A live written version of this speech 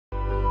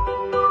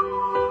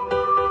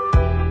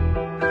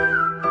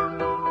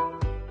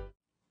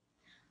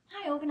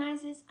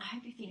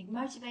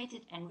feeling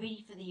motivated and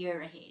ready for the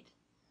year ahead.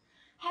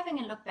 Having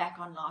a look back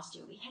on last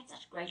year, we had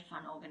such great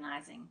fun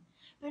organising.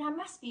 But I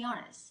must be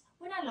honest,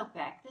 when I look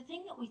back, the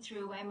thing that we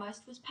threw away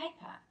most was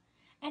paper.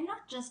 And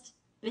not just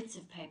bits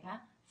of paper,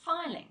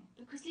 filing.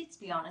 Because let's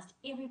be honest,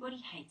 everybody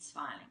hates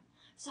filing.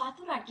 So I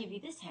thought I'd give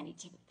you this handy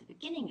tip at the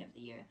beginning of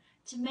the year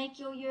to make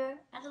your year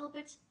a little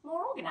bit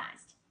more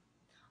organised.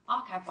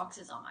 Archive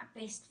boxes are my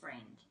best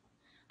friend.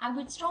 I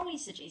would strongly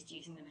suggest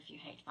using them if you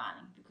hate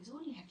filing, because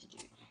all you have to do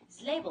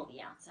is label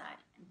the outside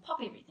and pop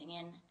everything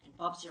in, and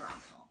Bob's your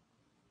uncle.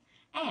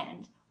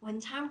 And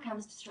when time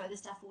comes to throw the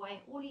stuff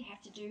away, all you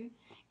have to do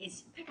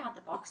is pick out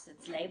the box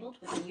that's labelled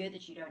with a year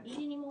that you don't need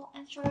anymore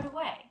and throw it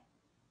away.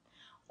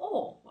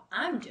 Or what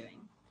I'm doing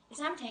is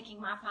I'm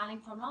taking my filing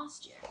from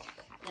last year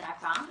that I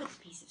found with a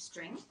piece of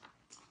string,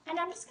 and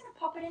I'm just going to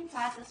pop it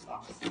inside this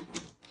box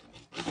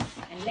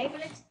and label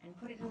it and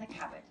put it in the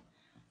cupboard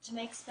to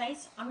make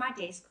space on my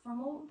desk for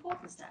more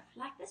important stuff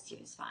like this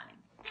year's filing.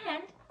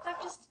 And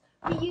I've just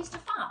reused a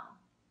file.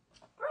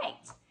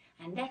 Great!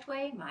 And that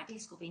way my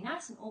desk will be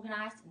nice and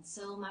organised, and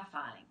so will my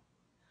filing.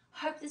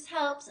 Hope this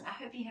helps, and I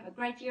hope you have a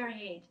great year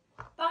ahead.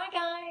 Bye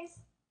guys!